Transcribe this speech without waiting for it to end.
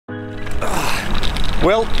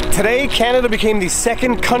Well, today Canada became the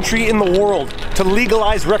second country in the world to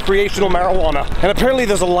legalize recreational marijuana. And apparently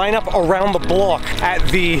there's a lineup around the block at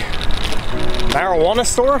the marijuana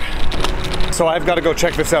store. So I've got to go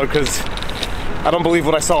check this out because I don't believe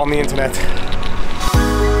what I saw on the internet.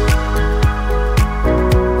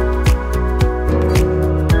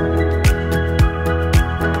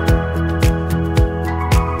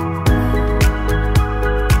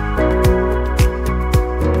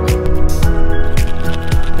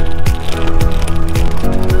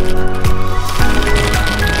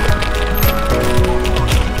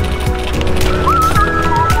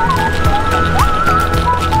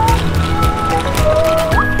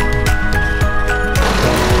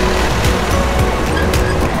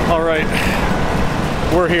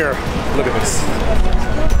 We're here. Look at this.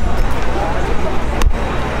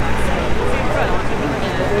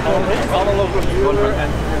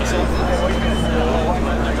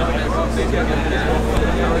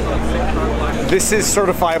 This is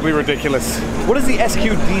certifiably ridiculous. What does the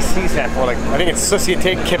SQDC stand for? Like, I think it's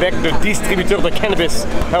Société Québec de Distributeur de Cannabis.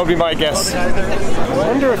 That would be my guess. I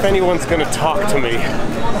wonder if anyone's going to talk to me.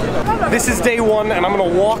 This is day one, and I'm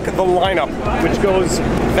going to walk the lineup, which goes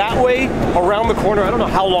that way, around the corner. I don't know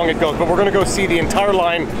how long it goes, but we're going to go see the entire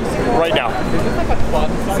line right now.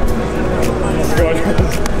 Good.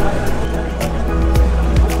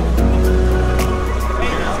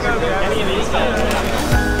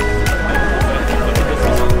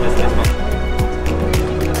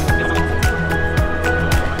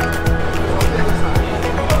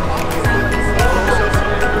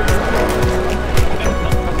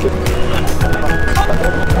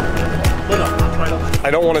 I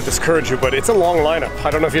don't want to discourage you, but it's a long lineup.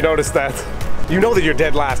 I don't know if you noticed that. You know that you're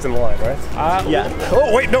dead last in the line, right? Yeah.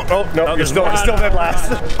 Oh, wait, no, you're still dead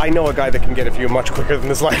last. I know a guy that can get a few much quicker than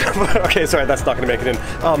this lineup. Okay, sorry, that's not going to make it in.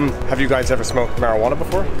 Have you guys ever smoked marijuana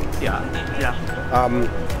before? Yeah.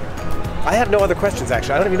 I have no other questions,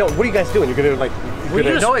 actually. I don't even know. What are you guys doing? You're going to, like... We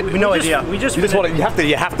have no idea.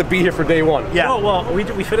 You have to be here for day one. Yeah. Well, we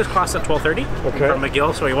finished class at 12:30 from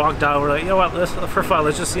McGill, so we walked down. We're like, you know what? For fun,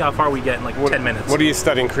 let's just see how far we get in like 10 minutes. What are you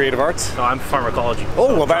studying? Creative arts? No, I'm pharmacology. Oh,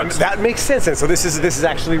 so well, that makes sense. And so this is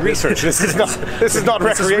actually research. This is not recreation. This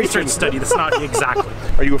is research study. That's not exactly.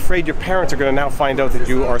 Are you afraid your parents are going to now find out that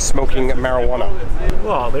you are smoking marijuana?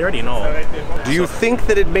 Well, they already know. Do you think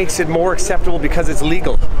that it makes it more acceptable because it's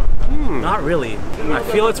legal? Not really. I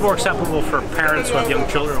feel it's more acceptable for parents with young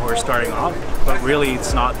children who are starting off, but really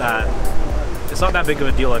it's not that big of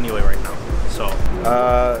a deal anyway right now. So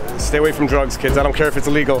stay away from drugs, kids. I don't care if it's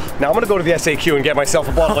illegal. Now I'm gonna go to the SAQ and get myself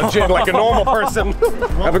a bottle of gin like a normal person.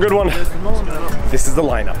 Have a good one. This is the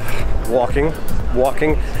lineup. Walking.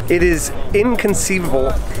 It is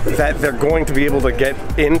inconceivable that they're going to be able to get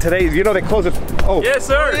in today. You know they close it. Oh. Yes,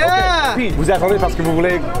 sir. Yeah. Okay. Vous attendez parce que vous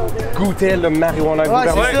voulez goûter le marijuana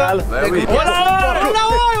gouvernemental.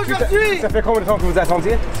 Ça fait combien de temps que vous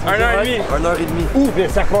attendiez? 1 heure et demie. 1 heure et demie. Où?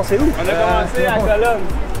 Ça a commencé où? On a commencé à Colonne.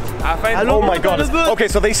 Oh my God! Okay,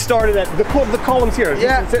 so they started at the columns here.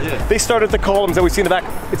 Yeah. They started at the columns that we see in the back.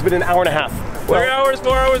 It's been an hour and a half. 3 hours,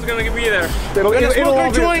 4 hours, gonna be there.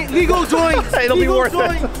 It'll joint, legal joint. It'll be worth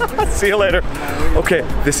it. See you later. Okay,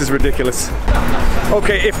 this is ridiculous.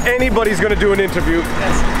 Okay, if anybody's gonna do an interview,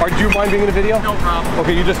 do you mind being in a video? No problem.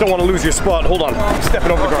 Okay, you just don't want to lose your spot. Hold on, I'm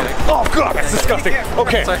stepping over the guard. Oh God, that's disgusting.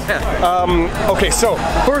 Okay. Okay, so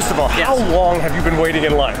first of all, how long have you been waiting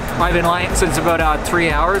in line? I've been in line since about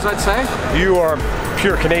 3 hours, I'd say. You are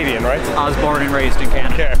pure Canadian, right? I was born and raised in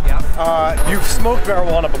Canada. Okay. Yep. You've smoked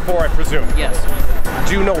marijuana before, I presume? Yes.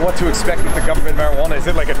 Do you know what to expect with the government marijuana? Is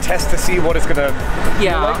it like a test to see what it's gonna be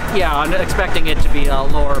like? Yeah, I'm expecting it to be a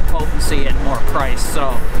lower potency and more price.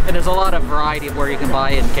 So, and there's a lot of variety of where you can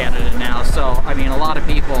buy in Canada now. So, I mean, a lot of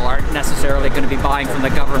people aren't necessarily going to be buying from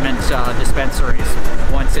the government dispensaries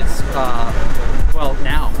once it's, well,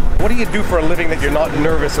 now. What do you do for a living that you're not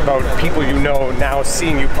nervous about people you know now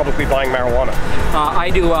seeing you publicly buying marijuana?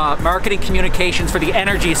 I do marketing communications for the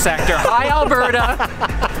energy sector. Hi, Alberta!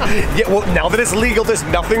 Yeah, well, now that it's legal, there's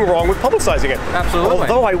nothing wrong with publicizing it. Absolutely.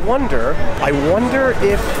 Although I wonder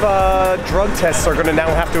if drug tests are going to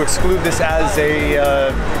now have to exclude this as a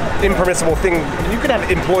impermissible thing. You could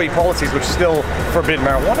have employee policies which still forbid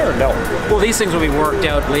marijuana, or no? Well, these things will be worked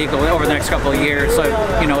out legally over the next couple of years. So,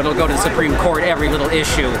 you know, it'll go to the Supreme Court, every little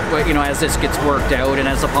issue, you know, as this gets worked out and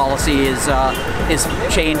as the policy is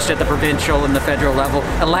changed at the provincial and the federal level.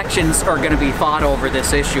 Elections are going to be fought over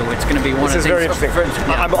this issue. It's going to be one of the things. This is very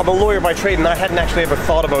interesting. I'm a lawyer by trade, and I hadn't actually ever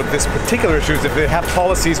thought about this particular issue. If they have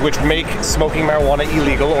policies which make smoking marijuana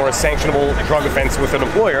illegal or a sanctionable drug offense with an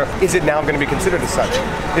employer, is it now going to be considered as such?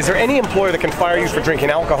 Is there any employer that can fire you for drinking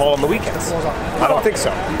alcohol on the weekends? I don't think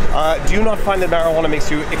so. Do you not find that marijuana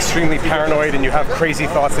makes you extremely paranoid and you have crazy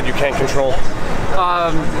thoughts that you can't control?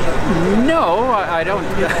 No, I don't.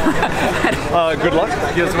 Good luck.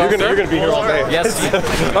 Yes, You're going to be here all day. Yes.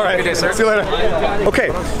 All right. Good day, sir. See you later. Okay,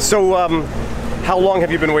 so how long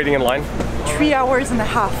have you been waiting in line? 3 hours and a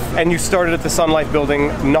half. And you started at the Sunlight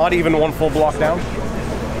Building, not even one full block down?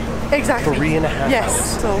 Exactly. 3.5 Yes.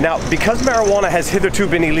 hours. So. Now, because marijuana has hitherto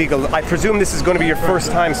been illegal, I presume this is going to be your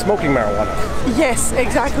first time smoking marijuana. Yes,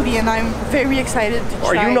 exactly, and I'm very excited to try.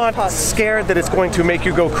 Are you not pot. scared that it's going to make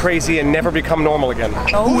you go crazy and never become normal again?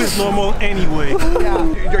 No. Who is normal anyway?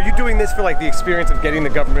 Yeah. Are you doing this for like the experience of getting the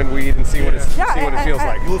government weed and see what it feels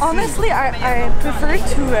like? Honestly, I prefer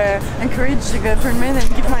to encourage the government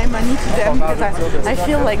and give my money to them because I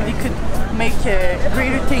feel like they could make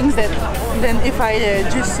greater things than if I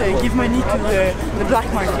just give money to the black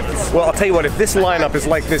markets. Well, I'll tell you what, if this lineup is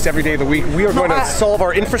like this every day of the week, we are going to solve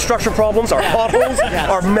our infrastructure problems, our potholes,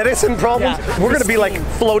 our medicine problems. We're going to be like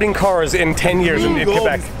floating cars in 10 years in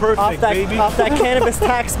Quebec. Perfect, baby. Off that cannabis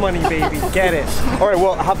tax money, baby. Get it. All right,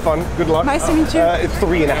 well, have fun. Good luck. Nice to meet you. It's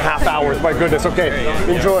 3.5 hours. My goodness. Okay,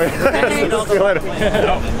 enjoy. See you later.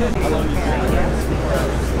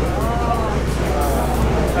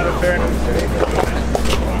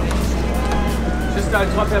 Just 3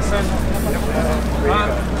 personnes.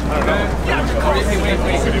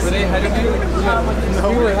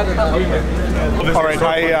 All right,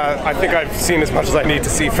 I think I've seen as much as I need to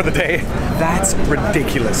see for the day. That's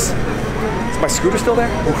ridiculous. Is my scooter still there?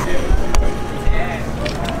 Oof.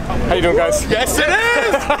 How you doing, guys? Yes, it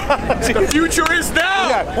is! The future is now!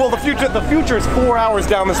 Yeah, well, the future is 4 hours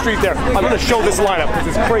down the street there. I'm going to show this lineup because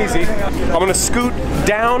it's crazy. I'm going to scoot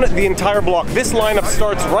down the entire block. This lineup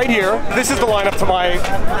starts right here. This is the lineup to my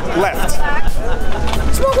left.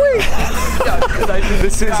 Smoke weed!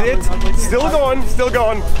 This is it. Still going, still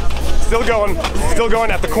going. Still going, still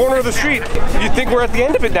going at the corner of the street. You'd think we're at the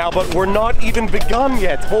end of it now, but we're not even begun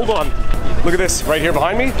yet. Hold on. Look at this right here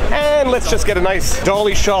behind me. And let's just get a nice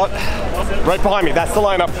dolly shot right behind me. That's the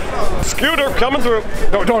lineup. Scooter coming through.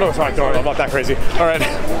 No, sorry, no, I'm not that crazy. All right,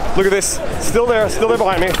 look at this. Still there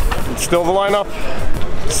behind me. Still the lineup.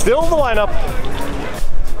 Still the lineup.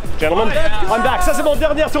 Gentlemen, I'm back. Ça c'est mon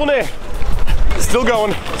dernière tournée. Still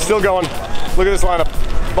going, still going. Look at this lineup.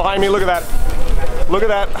 Behind me, look at that. Look at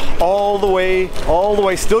that, all the way,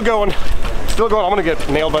 still going. I'm gonna get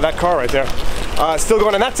nailed by that car right there. Still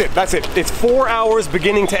going, and that's it. It's 4 hours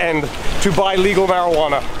beginning to end to buy legal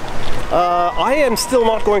marijuana. I am still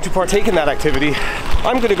not going to partake in that activity.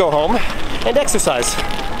 I'm gonna go home and exercise.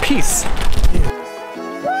 Peace.